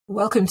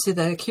Welcome to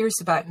the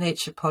Curious About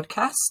Nature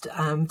podcast.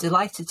 I'm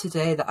delighted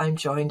today that I'm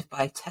joined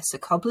by Tessa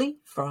Cobley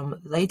from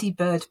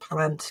Ladybird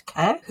Plant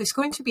Care, who's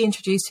going to be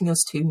introducing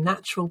us to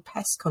natural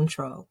pest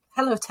control.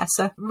 Hello,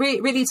 Tessa.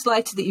 Really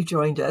delighted that you've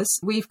joined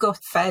us. We've got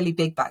a fairly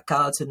big back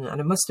garden,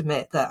 and I must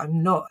admit that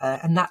I'm not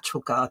a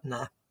natural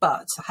gardener,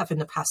 but I have in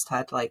the past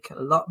had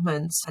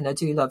allotments, and I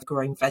do love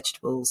growing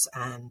vegetables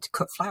and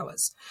cut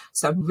flowers.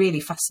 So I'm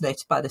really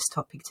fascinated by this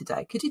topic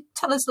today. Could you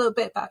tell us a little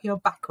bit about your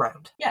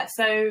background? Yeah,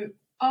 so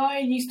I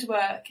used to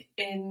work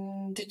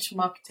in digital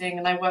marketing,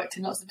 and I worked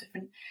in lots of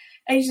different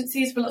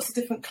agencies for lots of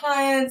different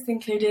clients,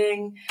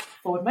 including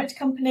Ford Motor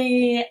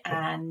Company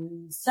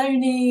and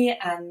Sony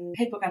and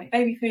Hip Organic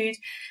Baby Food.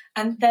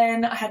 And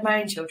then I had my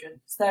own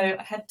children. So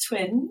I had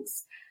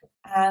twins,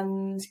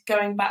 and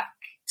going back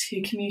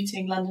to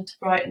commuting London to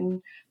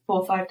Brighton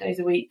 4 or 5 days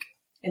a week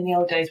in the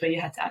old days where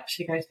you had to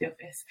actually go to the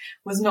office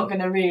was not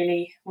going to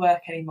really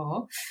work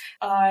anymore.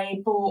 I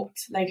bought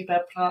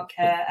Ladybird Plant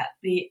Care at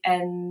the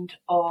end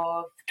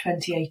of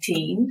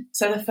 2018.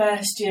 So the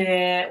first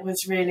year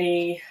was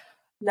really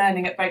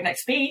learning at breakneck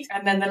speed.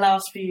 And then the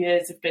last few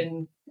years have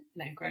been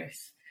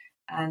growth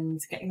and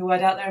getting the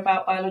word out there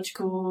about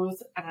biologicals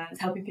and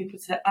helping people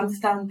to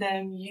understand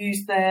them,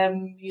 use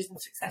them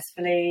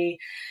successfully.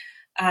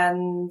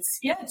 And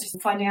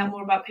just finding out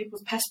more about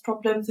people's pest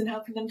problems and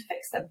helping them to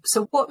fix them.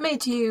 So what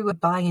made you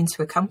buy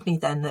into a company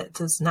then that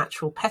does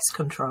natural pest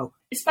control?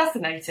 It's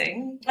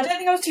fascinating. I don't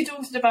think I was too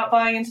daunted about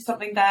buying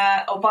something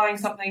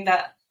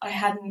that I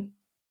hadn't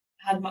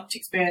had much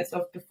experience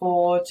of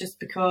before, just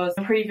because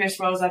in previous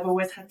roles I've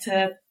always had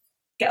to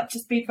get up to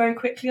speed very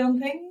quickly on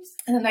things.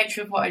 And the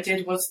nature of what I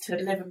did was to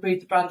live and breathe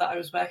the brand that I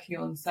was working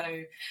on. So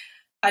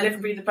I live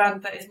and breathe the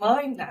brand that is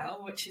mine now,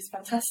 which is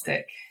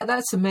fantastic.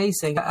 That's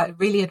amazing. I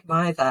really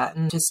admire that,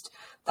 and just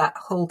that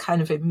whole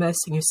kind of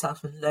immersing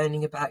yourself and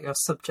learning about your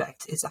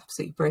subject is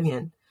absolutely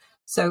brilliant.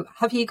 So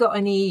have you got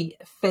any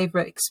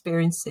favourite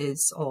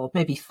experiences or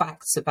maybe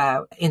facts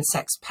about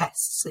insects,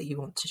 pests that you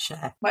want to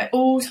share? My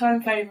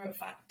all-time favourite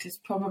fact is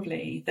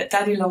probably that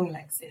daddy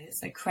longlegs is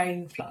a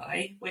crane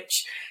fly,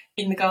 which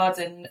in the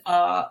garden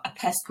are a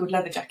pest called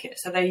leatherjacket.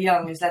 So they're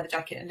young as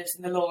leatherjacket and lives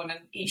in the lawn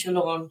and eats your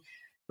lawn,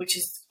 which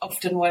is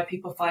often why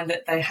people find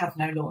that they have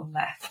no lawn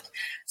left,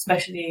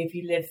 especially if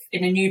you live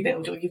in a new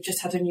build or you've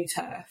just had a new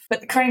turf.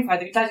 But the crane fly,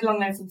 the daddy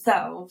longlegs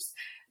themselves,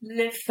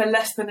 live for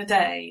less than a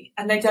day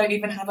and they don't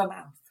even have a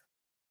mouth.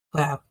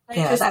 Wow.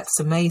 That's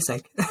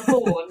amazing.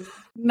 Born,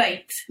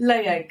 mate,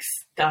 lay eggs,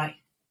 die,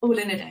 all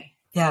in a day.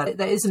 Yeah,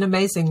 that is an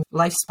amazing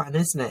lifespan,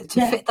 isn't it?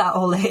 To fit that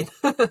all in.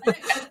 And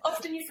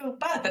often you feel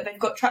bad that they've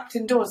got trapped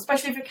indoors,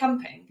 especially if you're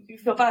camping. You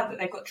feel bad that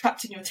they've got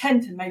trapped in your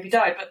tent and maybe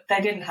died, but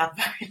they didn't have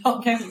very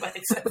long anyway,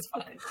 so it's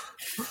fine.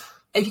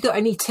 Have you got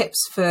any tips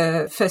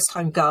for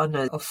first-time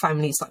gardeners or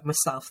families like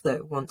myself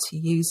that want to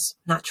use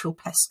natural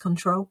pest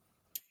control?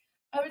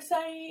 I would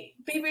say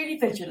be really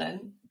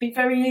vigilant, be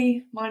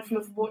very mindful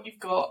of what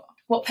you've got,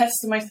 what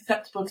pests are most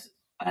susceptible to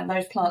and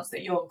those plants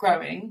that you're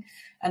growing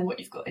and what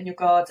you've got in your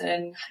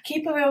garden.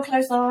 Keep a real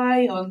close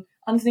eye on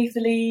underneath the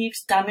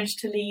leaves, damage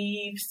to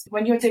leaves.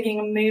 When you're digging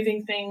and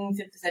moving things,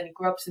 if there's any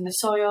grubs in the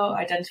soil,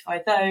 identify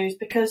those,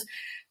 because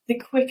the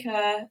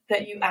quicker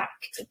that you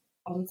act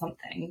on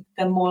something,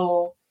 the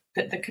more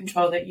that the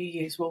control that you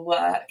use will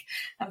work.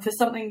 And for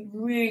something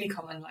really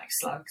common like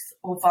slugs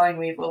or vine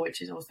weevil,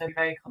 which is also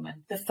very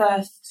common, the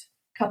first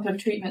couple of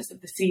treatments of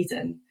the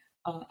season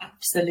are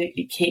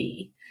absolutely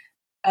key.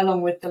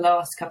 Along with the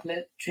last couple of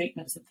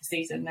treatments of the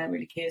season, they're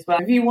really key as well.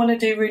 If you want to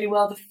do really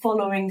well the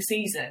following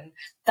season,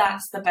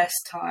 that's the best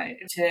time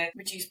to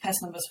reduce pest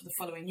numbers for the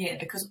following year,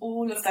 because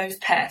all of those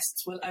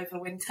pests will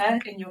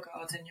overwinter in your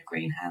garden, your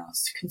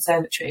greenhouse,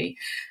 conservatory,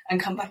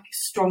 and come back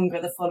stronger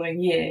the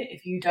following year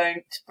if you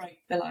don't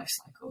break the life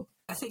cycle.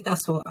 I think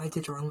that's what I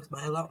did wrong with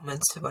my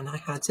allotment. When I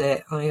had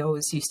it, I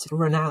always used to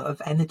run out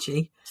of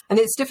energy. And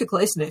it's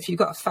difficult, isn't it, if you've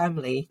got a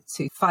family,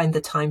 to find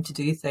the time to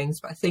do things.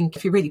 But I think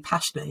if you're really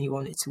passionate and you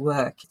want it to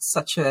work, it's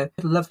such a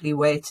lovely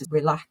way to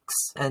relax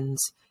and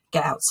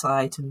get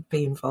outside and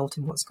be involved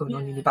in what's going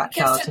on in your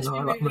backyard and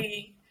our allotment.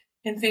 Really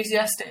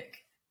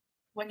enthusiastic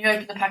when you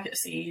open the packet of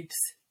seeds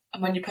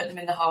and when you put them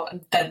in the hole,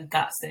 and then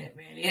that's it,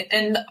 really.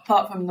 And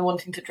apart from the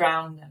wanting to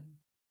drown them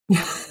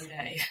every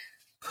day.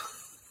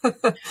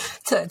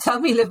 Tell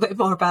me a little bit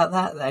more about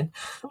that then.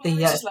 Well, I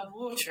just love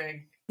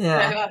watering.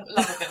 Yeah. They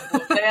love a bit of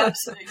water. They're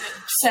absolutely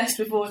obsessed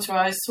with water.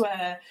 I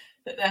swear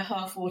that they're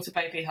half water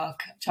baby, half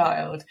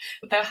child.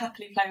 But they'll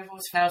happily play with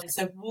water now.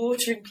 So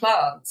watering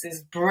plants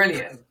is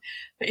brilliant.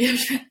 But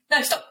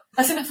no, stop.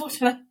 That's enough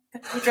water now.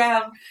 You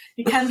drown.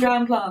 You can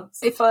drown plants.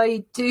 If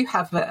I do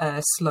have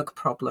a slug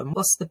problem,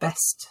 what's the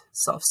best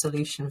sort of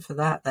solution for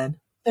that then?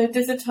 So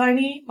there's a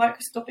tiny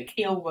microscopic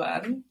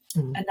eelworm,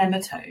 a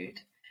nematode,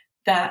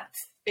 that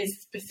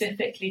is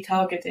specifically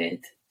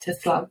targeted to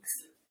slugs.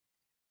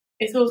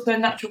 It's also a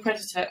natural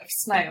predator of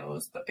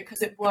snails, but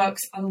because it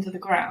works under the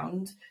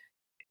ground,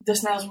 the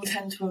snails will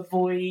tend to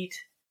avoid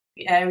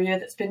the area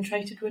that's been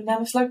treated with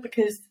nanoslug,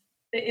 because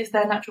it is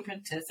their natural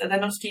predators, and they're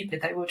not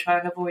stupid. They will try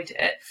and avoid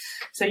it.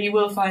 So you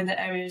will find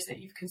that areas that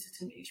you've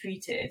consistently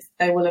treated,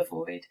 they will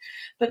avoid.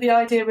 But the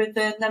idea with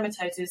the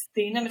nematodes is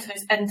the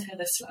nematodes enter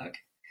the slug,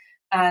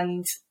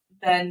 and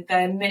then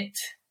they emit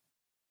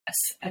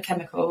a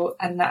chemical,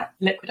 and that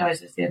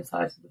liquidizes the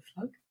insides of the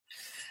slug.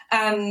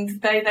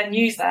 And they then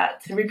use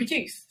that to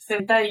reproduce. So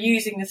they're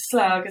using the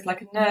slug as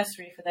like a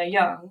nursery for their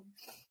young,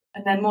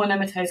 and then more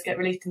nematodes get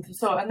released into the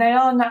soil. And they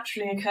are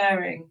naturally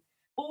occurring.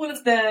 All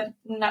of the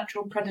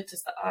natural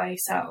predators that I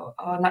sell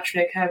are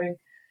naturally occurring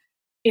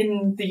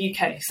in the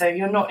UK. So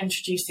you're not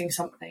introducing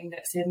something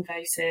that's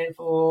invasive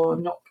or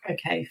not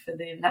okay for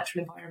the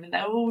natural environment.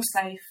 They're all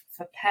safe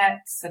for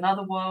pets and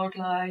other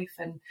wildlife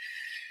and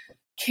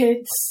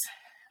kids,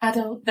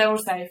 adults, they're all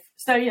safe.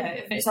 So yeah,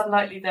 it's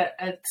unlikely that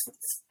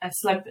a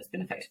slug that's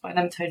been affected by a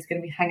nematode is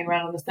going to be hanging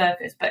around on the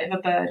surface, but if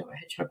a bird or a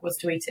hedgehog was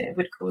to eat it, it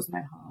would cause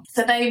no harm.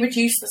 So they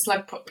reduce the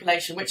slug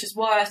population, which is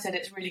why I said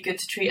it's really good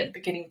to treat at the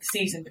beginning of the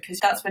season, because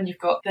that's when you've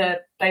got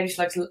the baby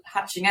slugs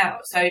hatching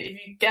out. So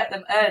if you get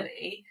them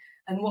early,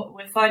 and what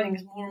we're finding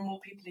is more and more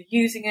people are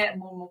using it and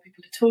more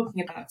people are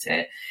talking about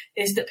it,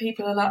 is that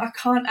people are like, I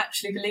can't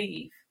actually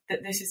believe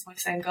that this is my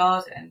same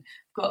garden.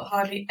 I've got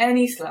hardly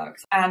any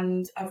slugs,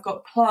 and I've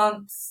got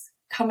plants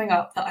coming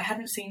up that I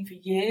haven't seen for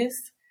years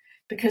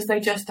because they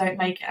just don't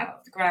make it out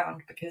of the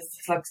ground because the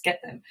slugs get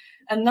them.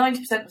 And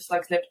 90% of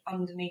slugs live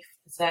underneath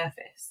the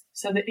surface.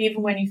 So that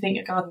even when you think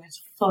your garden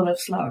is full of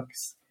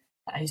slugs,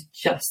 that is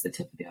just the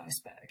tip of the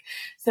iceberg.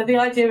 So the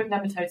idea with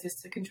nematodes is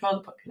to control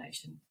the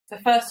population. The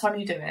first time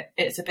you do it,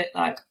 it's a bit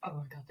like, oh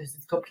my God, this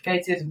is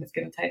complicated and it's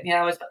going to take me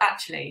hours. But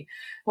actually,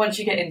 once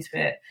you get into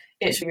it,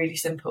 it's really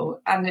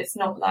simple. And it's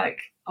not like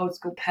old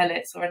school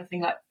pellets or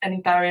anything like any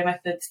barrier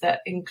methods that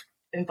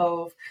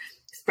involve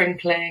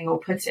sprinkling or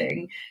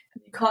putting.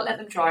 You can't let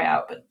them dry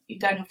out, but you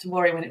don't have to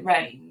worry when it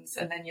rains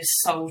and then your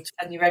salt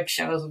and your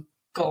eggshells are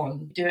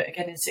gone. You do it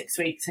again in 6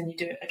 weeks and you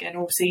do it again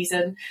all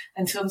season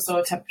until the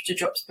soil temperature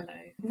drops below.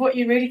 What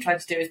you're really trying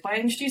to do is by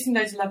introducing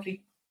those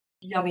lovely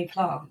yummy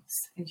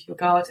plants into your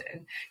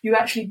garden, you're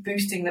actually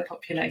boosting the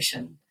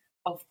population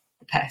of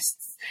the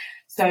pests.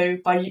 So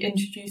by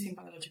introducing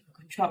biological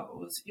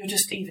controls, you're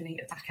just evening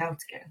it back out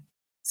again.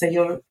 So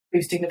you're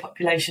boosting the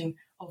population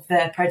of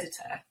their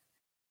predator,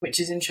 which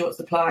is in short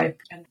supply,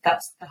 and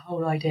that's the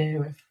whole idea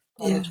of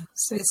biology. Yeah,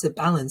 so it's a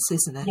balance,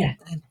 isn't it?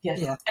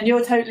 Yeah. And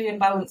you're totally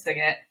imbalancing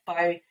it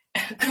by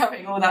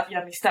growing all that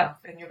yummy stuff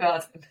in your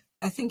garden.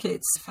 I think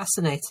it's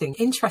fascinating.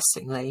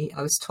 Interestingly,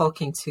 I was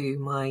talking to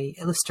my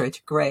illustrator,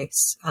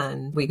 Grace,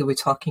 and we were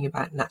talking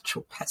about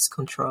natural pest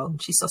control.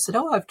 And she sort of said,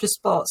 oh, I've just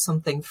bought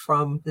something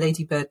from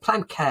Ladybird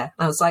Plant Care.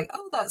 And I was like,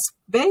 oh, that's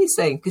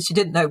amazing, because she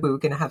didn't know we were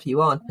going to have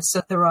you on.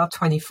 So there are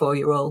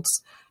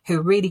 24-year-olds who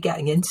are really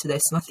getting into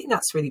this. And I think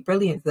that's really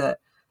brilliant that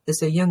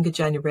there's a younger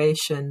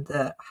generation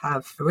that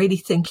have really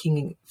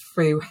thinking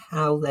through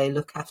how they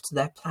look after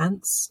their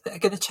plants. I'm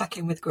going to check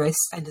in with Grace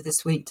end of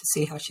this week to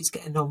see how she's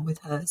getting on with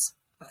hers.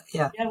 But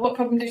yeah, what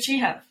problem did she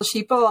have?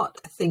 She bought,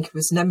 I think it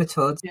was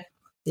nematodes.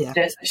 Yeah.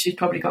 Yes, she's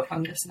probably got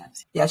fungus now.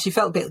 Yeah, she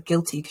felt a bit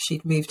guilty because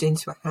she'd moved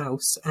into a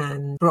house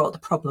and brought the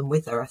problem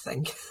with her, I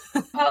think.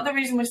 Part of the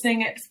reason we're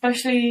seeing it,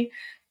 especially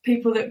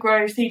people that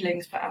grow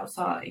seedlings for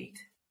outside,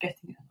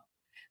 getting it.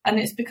 And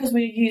it's because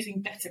we're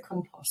using better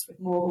compost with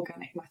more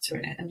organic matter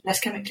in it and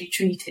less chemically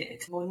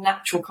treated. More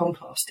natural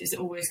compost is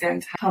always going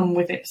to come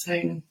with its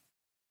own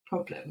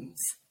problems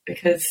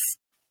because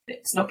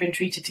it's not been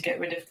treated to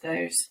get rid of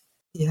those.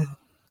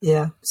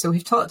 Yeah. So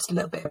we've talked a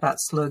little bit about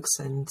slugs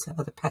and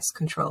other pest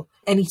control.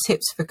 Any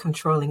tips for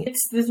controlling it?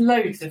 There's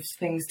loads of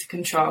things to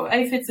control.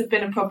 Aphids have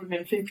been a problem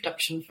in food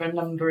production for a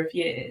number of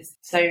years.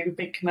 So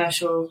big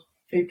commercial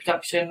food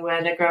production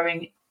where they're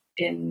growing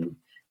in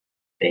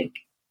big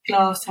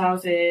glass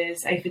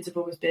houses, aphids have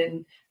always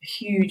been a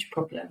huge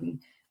problem,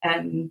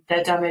 and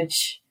their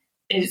damage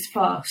is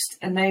fast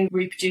and they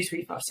reproduce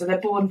really fast. So they're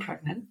born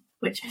pregnant,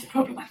 which is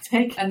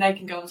problematic, and they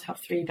can go on to have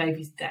 3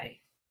 babies a day.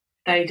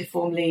 They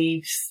deform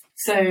leaves.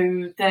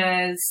 So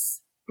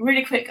there's a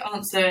really quick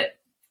answer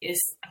is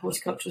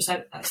horticultural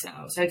soap that's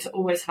out. So to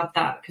always have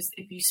that, because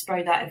if you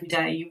spray that every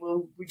day, you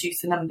will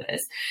reduce the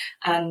numbers.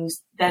 And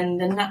then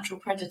the natural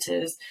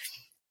predators,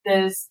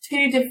 there's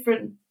 2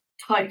 different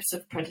types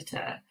of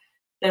predator.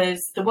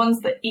 There's the ones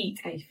that eat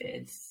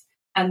aphids,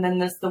 and then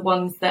there's the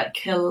ones that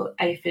kill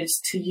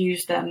aphids to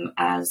use them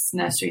as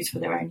nurseries for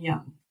their own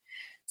young.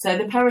 So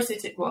the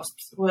parasitic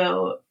wasps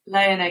will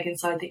lay an egg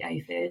inside the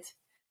aphid,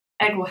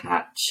 egg will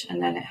hatch,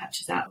 and then it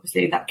hatches out.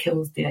 Obviously, that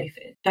kills the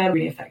aphid. They're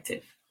really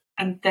effective.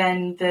 And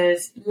then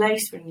there's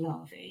lacewing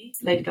larvae,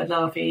 ladybird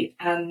larvae,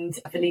 and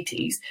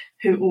velites,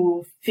 who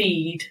all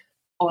feed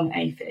on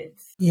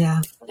aphids.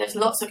 Yeah. There's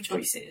lots of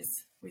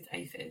choices with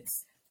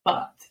aphids.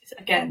 But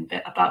again,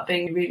 about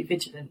being really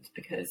vigilant,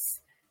 because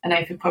an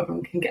aphid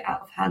problem can get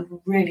out of hand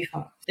really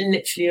fast.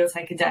 Literally, it'll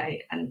take a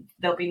day and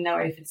there'll be no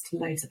aphids to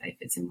loads of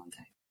aphids in one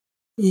day.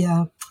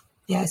 Yeah,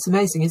 it's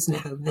amazing, isn't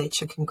it, how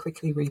nature can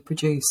quickly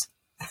reproduce.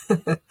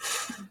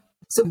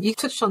 So you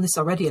touched on this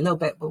already a little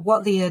bit, but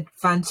what are the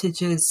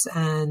advantages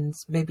and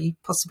maybe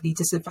possibly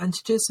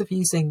disadvantages of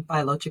using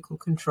biological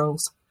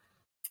controls?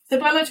 So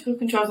biological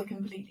controls are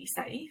completely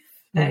safe.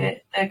 They're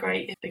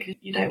great because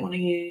you don't want to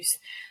use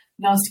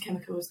nasty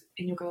chemicals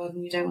in your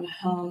garden. You don't want to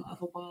harm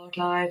other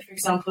wildlife. For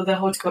example, the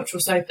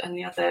horticultural soap and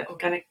the other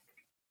organic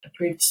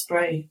approved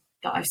spray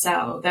that I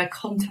sell, they're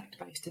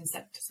contact-based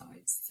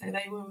insecticides. So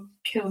they will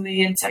kill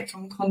the insect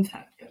on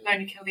contact, but they'll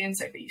only kill the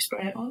insect that you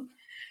spray it on.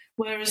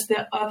 Whereas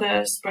the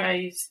other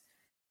sprays,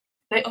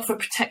 they offer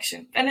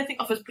protection. If anything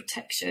offers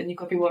protection, you've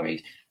got to be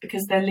worried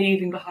because they're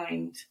leaving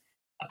behind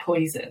a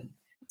poison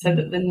so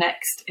that the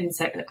next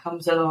insect that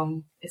comes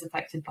along is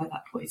affected by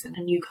that poison.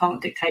 And you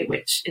can't dictate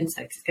which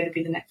insect is going to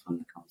be the next one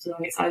that comes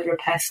along. It's either a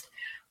pest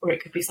or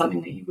it could be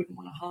something that you wouldn't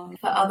want to harm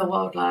for other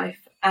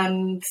wildlife.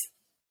 And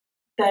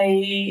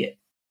they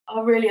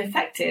are really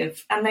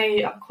effective, and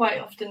they are quite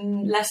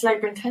often less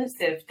labour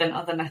intensive than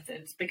other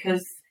methods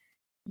because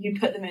you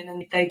put them in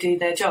and they do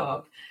their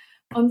job.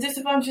 On the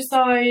disadvantage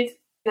side,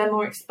 they're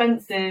more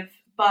expensive,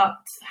 but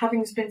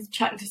having been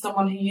chatting to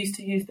someone who used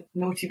to use the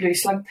naughty blue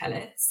slug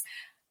pellets,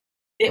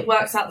 it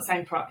works out the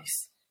same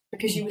price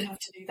because you would have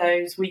to do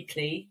those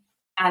weekly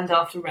and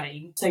after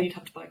rain, so you'd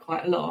have to buy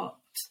quite a lot,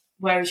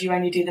 whereas you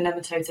only do the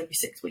nematodes every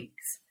 6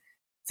 weeks.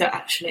 So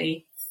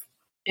actually,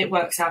 it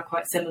works out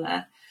quite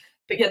similar.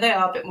 But yeah, they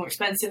are a bit more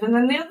expensive. And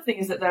then the other thing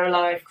is that they're a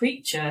live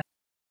creature.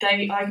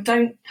 I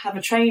don't have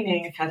a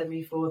training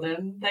academy for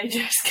them. They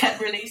just get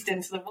released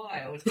into the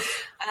wild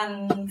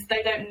and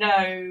they don't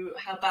know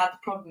how bad the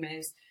problem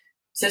is.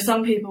 So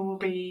some people will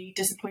be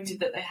disappointed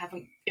that they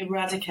haven't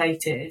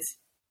eradicated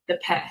the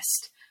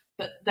pest,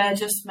 but there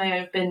just may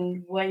have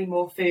been way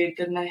more food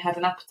than they had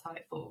an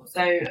appetite for.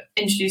 So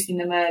introducing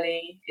them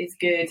early is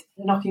good.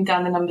 Knocking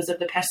down the numbers of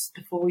the pests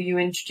before you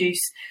introduce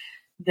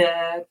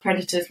the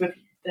predators with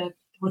the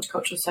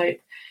horticultural soap,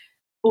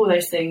 all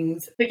those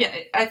things. But yeah,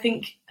 I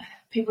think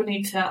people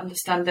need to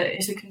understand that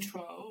it's a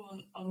control.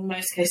 On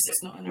most cases,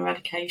 it's not an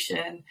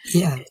eradication.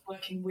 Yeah. It's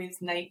working with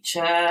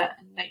nature,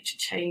 and nature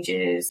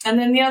changes. And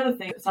then the other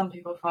thing that some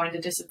people find a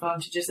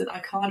disadvantage is that I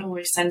can't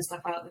always send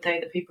stuff out the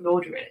day that people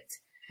order it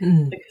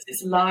because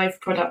it's a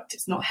live product.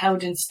 It's not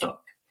held in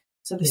stock.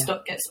 So the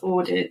stock gets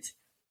ordered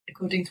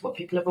according to what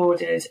people have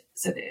ordered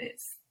so that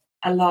it's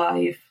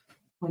alive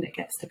when it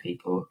gets to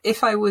people.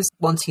 If I was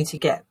wanting to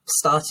get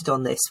started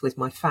on this with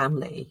my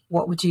family,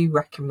 what would you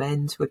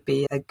recommend would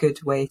be a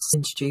good way to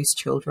introduce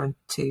children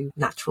to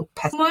natural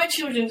pests? My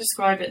children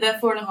describe it, they're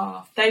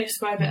 4.5, they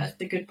describe it as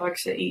the good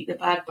bugs that eat the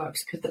bad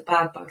bugs because the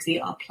bad bugs eat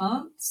our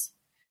plants.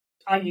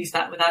 I use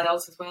that with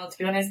adults as well, to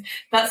be honest.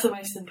 That's the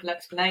most simple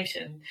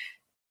explanation.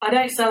 I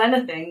don't sell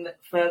anything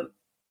for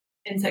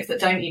insects that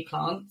don't eat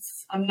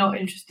plants. I'm not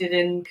interested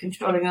in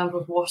controlling the number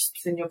of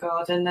wasps in your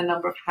garden, the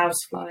number of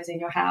houseflies in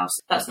your house.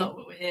 That's not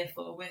what we're here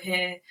for. We're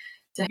here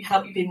to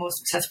help you be more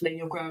successful in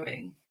your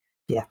growing.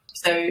 Yeah.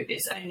 So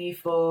it's only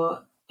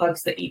for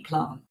bugs that eat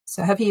plants.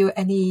 So have you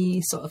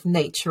any sort of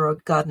nature or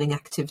gardening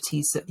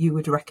activities that you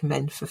would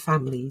recommend for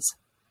families?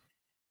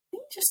 I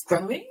think just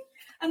growing.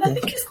 And I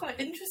think it's quite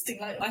interesting.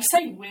 Like I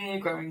say, we're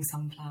growing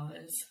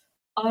sunflowers.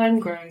 I'm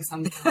growing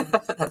sunflowers.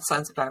 That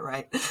sounds about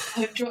right.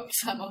 I've dropped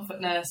some off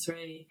at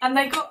nursery and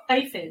they got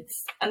aphids,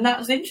 and that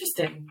was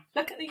interesting.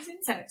 Look at these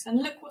insects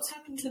and look what's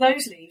happened to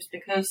those leaves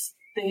because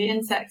the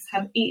insects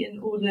have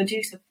eaten all the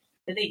juice of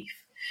the leaf.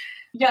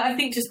 Yeah, I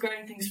think just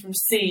growing things from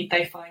seed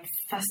they find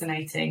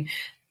fascinating.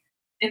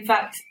 In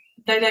fact,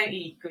 they don't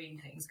eat green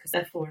things because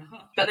they're 4.5,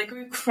 but they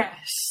grew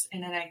cress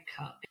in an egg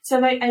cup. So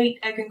they ate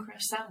egg and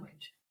cress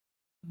sandwich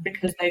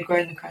because they'd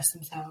grown the cress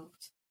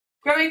themselves.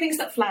 Growing things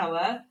that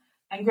flower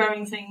and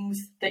growing things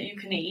that you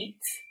can eat,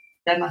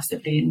 they're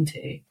massively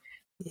into.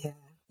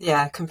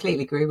 Yeah, I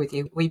completely agree with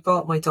you. We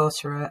bought my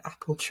daughter an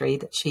apple tree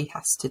that she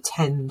has to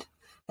tend.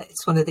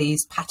 It's one of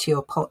these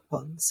patio pot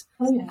ones.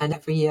 Oh, yeah. And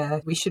every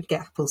year we should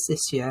get apples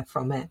this year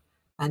from it.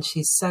 And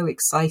she's so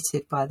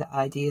excited by the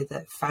idea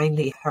that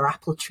finally her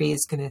apple tree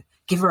is going to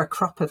give her a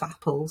crop of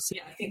apples.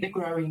 Yeah, I think the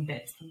growing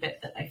bit's the bit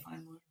that they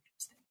find more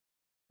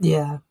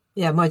interesting.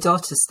 Yeah, my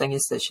daughter's thing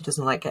is that she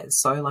doesn't like getting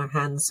soil on her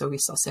hands. So we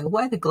start saying,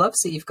 wear the gloves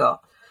that you've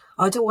got.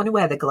 I don't want to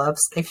wear the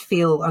gloves. They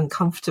feel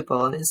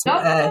uncomfortable. And it's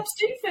gloves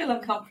do feel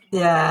uncomfortable.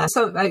 Yeah,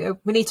 so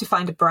we need to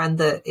find a brand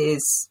that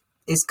is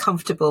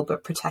comfortable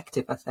but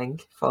protective, I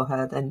think, for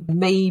her. Then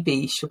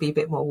maybe she'll be a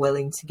bit more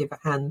willing to give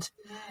a hand.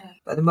 Yeah.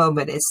 But at the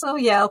moment it's, oh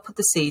yeah, I'll put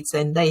the seeds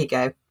in. There you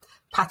go.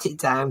 Pat it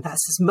down.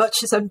 That's as much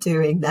as I'm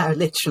doing now,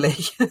 literally.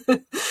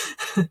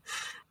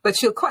 But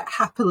she'll quite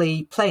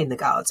happily play in the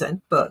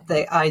garden. But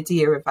the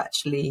idea of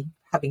actually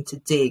having to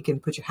dig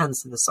and put your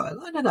hands in the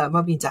soil, I don't know,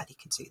 Mummy and Daddy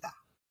can do that.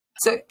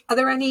 So are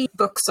there any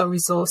books or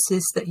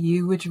resources that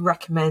you would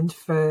recommend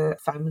for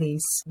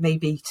families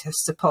maybe to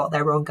support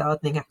their own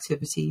gardening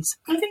activities?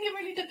 I think it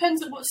really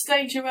depends at what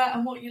stage you're at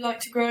and what you like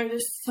to grow.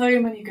 There's so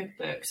many good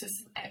books. There's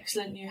some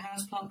excellent new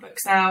houseplant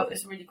books out.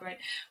 It's really great.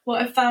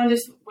 What I've found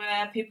is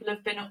where people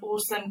have been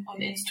awesome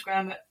on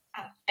Instagram at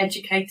at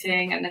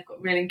educating, and they've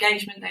got real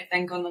engagement. They've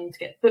then gone on to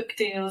get book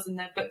deals, and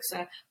their books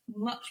are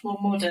much more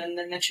modern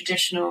than the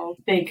traditional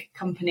big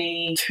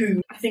company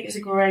too. I think it's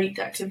a great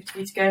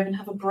activity to go and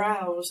have a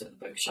browse at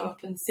the bookshop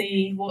and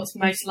see what's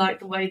most like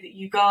the way that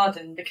you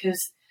garden, because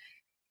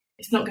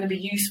it's not going to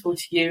be useful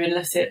to you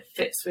unless it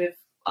fits with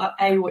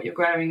A, what you're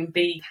growing, and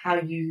B, how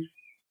you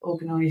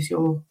organise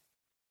your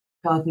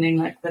gardening,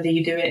 like whether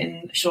you do it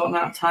in a short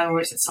amount of time or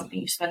is it something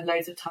you spend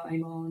loads of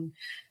time on.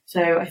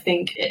 So I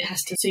think it has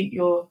to suit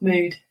your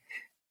mood.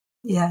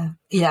 Yeah,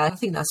 I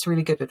think that's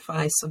really good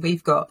advice.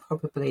 We've got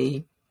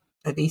probably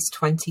at least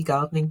 20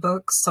 gardening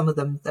books, some of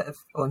them that have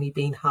only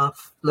been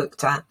half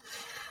looked at.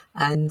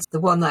 And the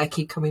one that I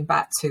keep coming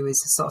back to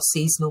is a sort of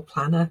seasonal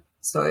planner.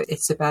 So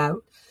it's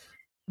about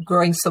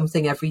growing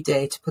something every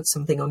day to put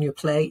something on your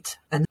plate.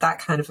 And that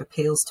kind of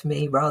appeals to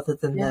me rather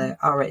than the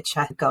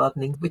RHS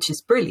gardening, which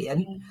is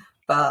brilliant,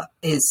 but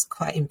is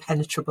quite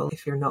impenetrable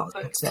if you're not.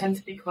 Books tend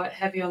to be quite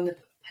heavy on the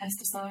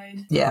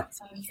pesticide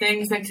side of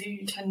things. They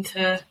do tend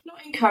to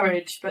not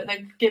encourage, but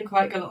they give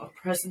quite a lot of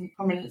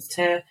prominence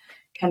to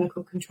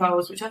chemical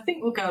controls, which I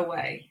think will go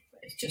away. But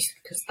it's just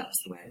because that's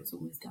the way it was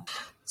always done.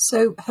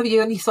 So have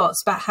you any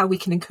thoughts about how we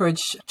can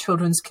encourage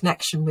children's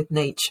connection with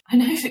nature? I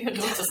know that your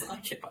daughter doesn't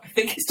like it, but I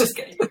think it's just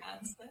getting your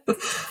hands there.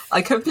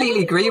 I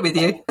completely agree with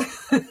you.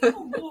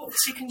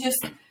 Walks, you can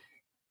just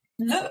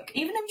look,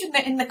 even if you're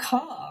in the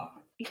car,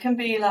 you can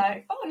be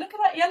like, oh, look at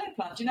that yellow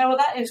plant. Do you know what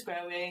that is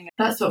growing?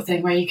 That sort of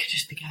thing, where you could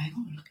just be going,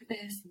 oh, look at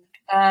this and look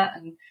at that,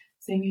 and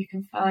seeing if you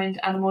can find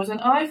animals.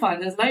 And I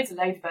find there's loads of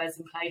ladybirds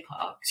in play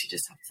parks. You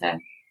just have to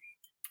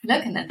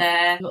look, and they're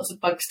there. Lots of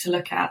bugs to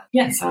look at.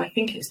 Yeah, so I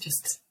think it's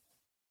just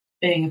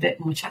being a bit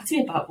more chatty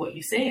about what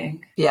you're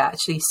seeing. Yeah,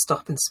 actually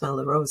stop and smell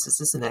the roses,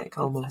 isn't it?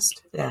 Almost.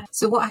 Exactly. Yeah.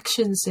 So what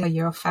actions are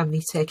your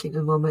family taking at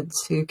the moment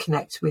to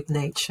connect with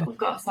nature? We've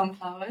got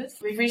sunflowers.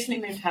 We've recently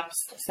moved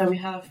house, so we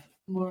have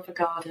more of a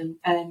garden,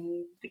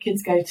 and the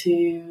kids go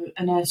to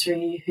a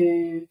nursery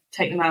who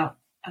take them out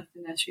of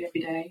the nursery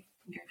every day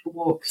and go for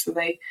walks, so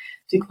they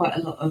do quite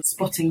a lot of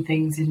spotting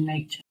things in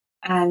nature.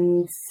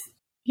 And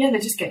yeah,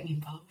 they're just getting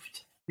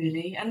involved,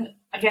 really. And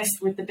I guess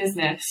with the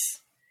business,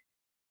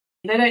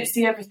 they don't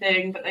see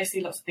everything, but they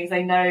see lots of things.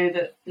 They know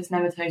that there's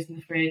nematodes in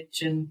the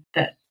fridge, and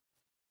that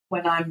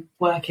when I'm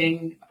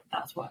working,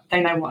 that's what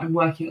they know what I'm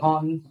working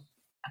on.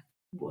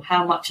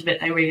 How much of it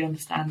they really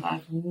understand, I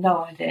have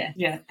no idea.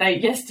 Yeah,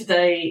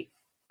 yesterday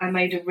I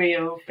made a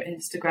reel for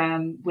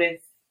Instagram with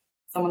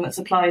someone that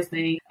supplies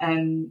me,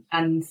 and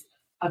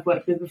I've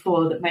worked with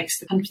before, that makes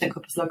the 100%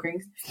 copper slug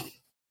rings,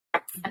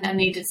 and I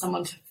needed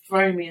someone to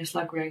throw me a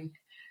slug ring.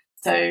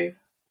 So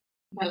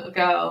my little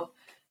girl,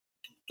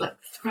 like,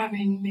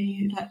 throwing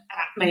me at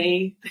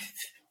me.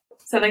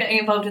 So they're getting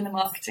involved in the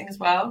marketing as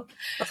well.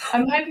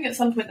 I'm hoping at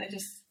some point they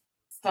just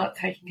start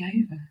taking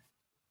over.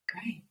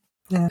 Great.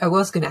 Yeah. I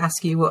was going to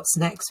ask you what's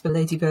next for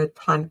Ladybird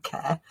Plant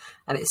Care,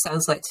 and it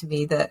sounds like to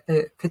me that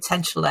the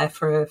potential there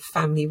for a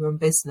family-run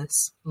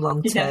business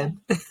long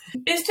term. Yeah.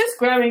 It's just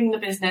growing the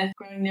business,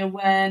 growing the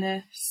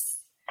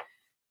awareness,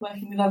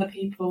 working with other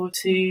people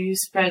to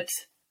spread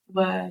the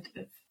word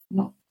of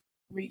not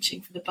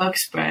reaching for the bug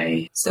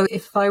spray. So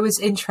if I was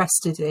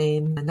interested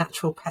in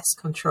natural pest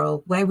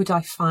control, where would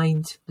I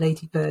find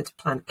Ladybird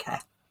Plant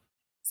Care?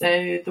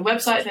 So the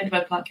website is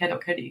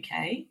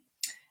ladybirdplantcare.co.uk.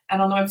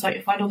 And on the website,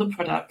 you'll find all the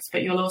products,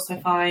 but you'll also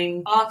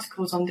find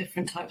articles on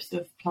different types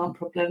of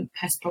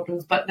pest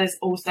problems. But there's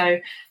also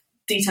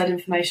detailed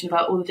information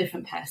about all the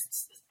different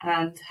pests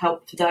and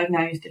help to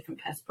diagnose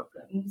different pest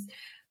problems.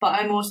 But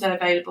I'm also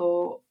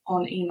available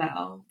on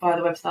email via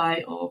the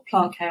website, or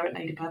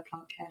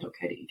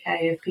plantcare@ladybirdplantcare.co.uk.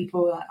 If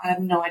people are like, I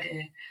have no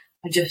idea,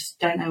 I just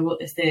don't know what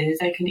this is,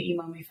 they can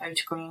email me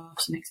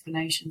photographs and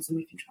explanations, and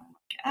we can try and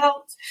work it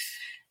out.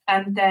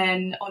 And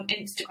then on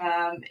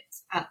Instagram,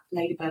 it's at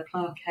Ladybird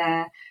Plant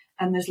Care.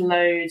 And there's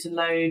loads and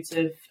loads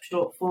of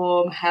short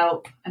form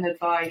help and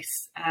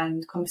advice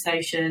and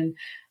conversation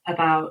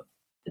about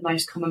the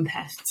most common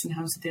pests and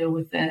how to deal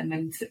with them,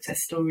 and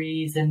success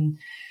stories and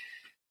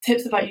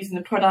tips about using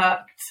the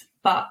product.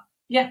 But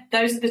yeah,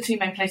 those are the two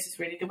main places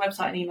really, the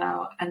website and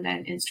email, and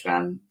then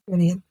Instagram.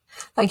 Brilliant.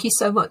 Thank you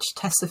so much,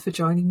 Tessa, for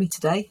joining me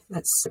today.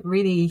 That's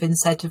really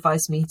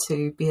incentivized me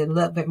to be a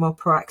little bit more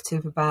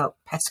proactive about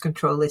pest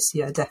control this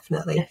year,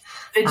 definitely. Yes.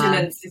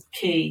 Vigilance is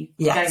key.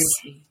 Yes. Very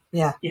key.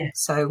 Yeah.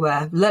 So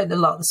learned a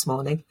lot this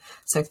morning.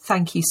 So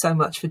thank you so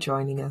much for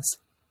joining us.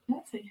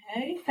 That's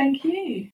okay. Thank you.